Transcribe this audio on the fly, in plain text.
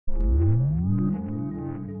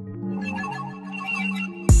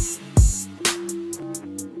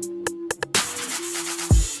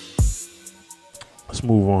let's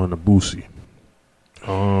move on to Boosie.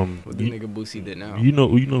 What the nigga Boosie did now? You know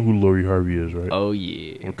who Lori Harvey is, right? Oh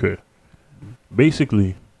yeah. Okay.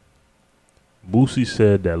 Basically, Boosie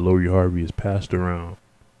said that Lori Harvey is passed around,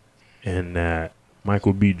 and that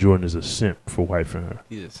Michael B. Jordan is a simp for wifing her.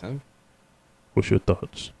 He's a simp. What's your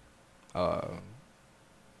thoughts?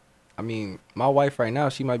 I mean, my wife right now,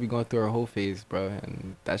 she might be going through her whole phase, bro,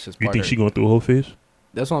 and that's just. You think she going through a whole phase?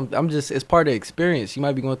 That's what I'm just. It's part of the experience. She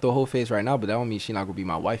might be going through a whole phase right now, but that don't mean she not gonna be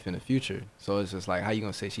my wife in the future. So it's just like, how you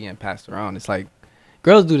gonna say she ain't passed around? It's like,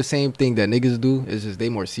 girls do the same thing that niggas do. It's just they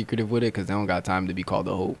more secretive with it because they don't got time to be called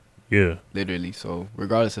a hoe. Yeah. Literally. So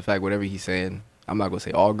regardless of the fact, whatever he's saying, I'm not gonna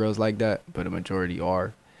say all girls like that, but a majority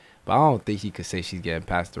are. But I don't think he could say she's getting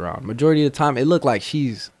passed around. Majority of the time, it looked like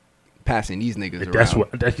she's passing these niggas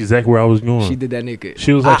around. That's exactly where I was going. She did that nigga.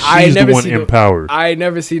 She was like, she's the one empowered. I ain't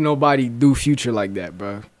never seen nobody do Future like that,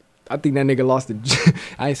 bro. I think that nigga lost the.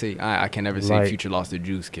 I can never say Future lost the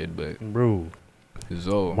juice, kid, but bro.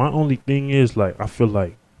 So my only thing is, like, I feel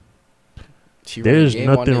like there's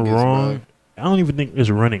nothing wrong. Bro. I don't even think it's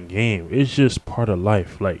running game. It's just part of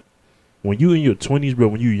life. Like, when you in your 20s, bro,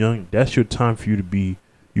 when you young, that's your time for you to be,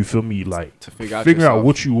 you feel me, like, to figure out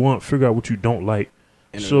what you want, figure out what you don't like.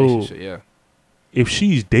 In so, a relationship, yeah. If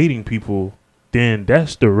she's dating people, then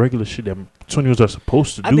that's the regular shit that 20-year-olds are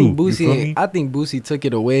supposed to do. I think Boosie took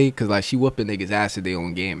it away because, like, she whooping niggas' ass at their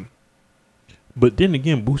own game. But then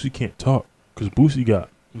again, Boosie can't talk because Boosie got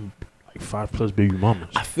like 5+ baby mamas.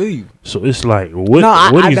 I feel you. So it's like,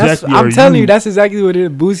 what exactly I'm telling you, that's exactly what it is.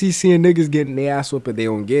 Boosie seeing niggas getting their ass whooped at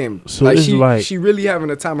their own game. So like, she really having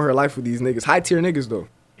a time of her life with these niggas. High tier niggas, though.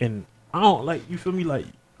 And I don't, like, you feel me, like,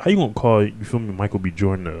 how you gonna call, you feel me, Michael B.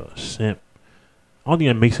 Jordan a simp? I don't think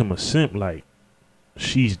that makes him a simp. Like,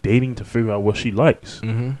 she's dating to figure out what she likes.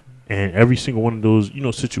 Mm-hmm. And every single one of those,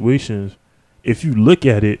 situations, if you look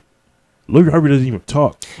at it, Lori Harvey doesn't even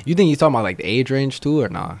talk. You think he's talking about, like, the age range, too, or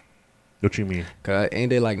nah? What you mean? Cause ain't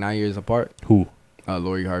they, like, 9 years apart? Who?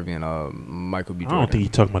 Lori Harvey and Michael B. Jordan. I don't think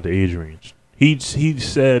he's talking about the age range. He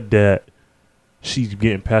said that she's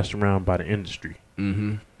getting passed around by the industry.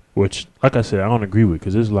 Mm-hmm. Which, like I said, I don't agree with,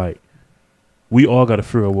 because it's like, we all got to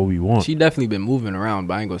figure out what we want. She definitely been moving around,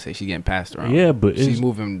 but I ain't gonna say she getting passed around. Yeah, but she's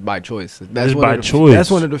moving by choice. That's by choice.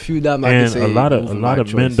 That's one of the few that I can say. And a lot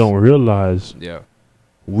of men don't realize. Yeah.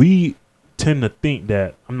 We tend to think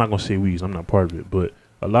that, I'm not gonna say we, I'm not part of it, but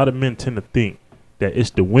a lot of men tend to think that it's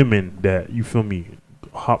the women that, you feel me,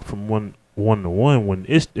 hop from one to one, when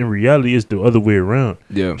it's in reality it's the other way around.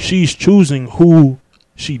 Yeah. She's choosing who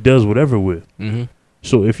she does whatever with. Mm-hmm.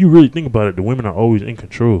 So if you really think about it, the women are always in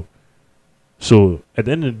control. So at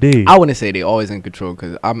the end of the day, I wouldn't say they always in control,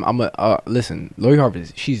 because listen, Lori Harvey,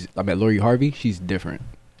 Lori Harvey, she's different.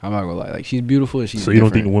 I'm not gonna lie, like, she's beautiful and she's. So you don't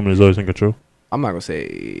think the woman is always in control? I'm not gonna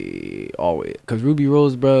say always, because Ruby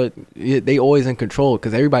Rose, bro, they always in control,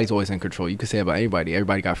 because everybody's always in control. You could say about anybody.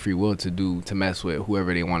 Everybody got free will to mess with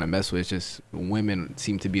whoever they want to mess with. It's just women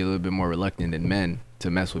seem to be a little bit more reluctant than men to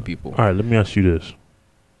mess with people. All right, let me ask you this.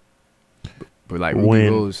 But like Ruby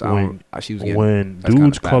Rose, she was getting, when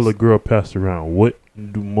dudes call a girl passed around, what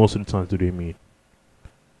do most of the times do they mean?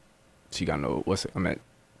 She got no,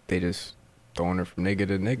 they just throwing her from nigga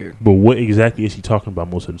to nigga. But what exactly is she talking about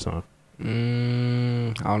most of the time?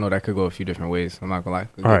 I don't know. That could go a few different ways. I'm not gonna lie.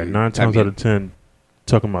 All right, 9 times out of 10,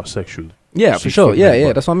 talking about sexually. Yeah, for sure.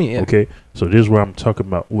 Yeah, that's what I mean. Yeah. Okay, so this is where I'm talking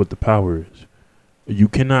about what the power is. You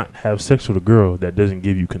cannot have sex with a girl that doesn't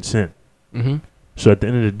give you consent. Mm-hmm. So at the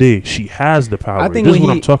end of the day, she has the power. I think this is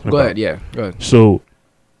what I'm talking about. Go ahead, yeah, go ahead. So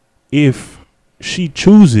if she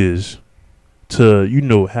chooses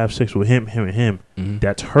to, have sex with him, mm-hmm.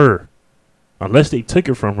 that's her. Unless they took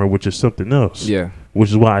it from her, which is something else. Yeah.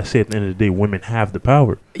 Which is why I say at the end of the day, women have the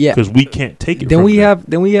power. Yeah. Because we can't take it then from we them.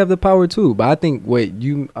 Then we have the power too. But I think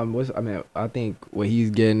I think what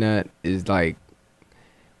he's getting at is, like,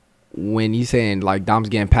 when he's saying, like, Dom's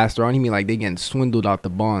getting passed around, he mean like they getting swindled out the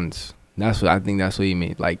bonds. That's what he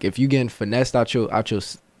mean. Like, if you getting finessed out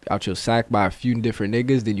your sack by a few different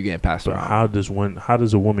niggas, then you getting passed around. How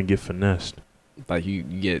does a woman get finessed? Like, you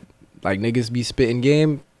get, like, niggas be spitting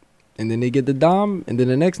game, and then they get the dom, and then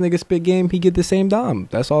the next nigga spit game, he get the same dom.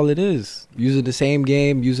 That's all it is. Using the same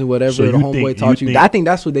game, using whatever the homeboy taught you. I think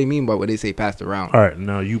that's what they mean by what they say passed around. All right,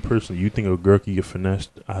 now you personally, you think a girl can get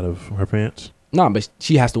finessed out of her pants? No, but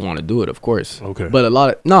she has to want to do it, of course. Okay. But a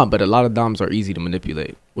lot of doms are easy to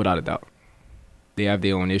manipulate, without a doubt. They have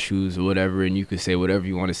their own issues or whatever, and you could say whatever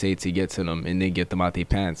you want to say to get to them, and then get them out their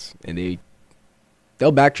pants, and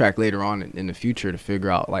they'll backtrack later on in the future to figure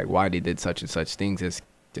out, like, why they did such and such things as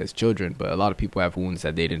children. But a lot of people have wounds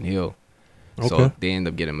that they didn't heal, so they end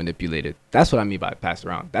up getting manipulated. That's what I mean by passed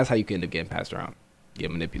around. That's how you can end up getting passed around.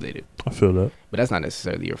 get manipulated. I feel that. But that's not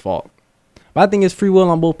necessarily your fault. But I think it's free will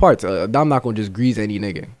on both parts. Dom not gonna just grease any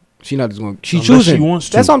nigga. She not just gonna. She's choosing. She wants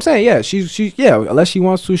to. That's what I'm saying. Yeah, she's yeah. Unless she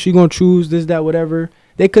wants to, she gonna choose this, that, whatever.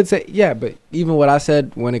 They could say yeah, but even what I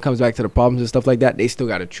said when it comes back to the problems and stuff like that, they still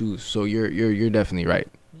gotta choose. So you're definitely right.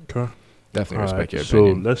 Okay. Definitely respect your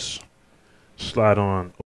opinion. So let's slide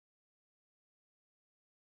on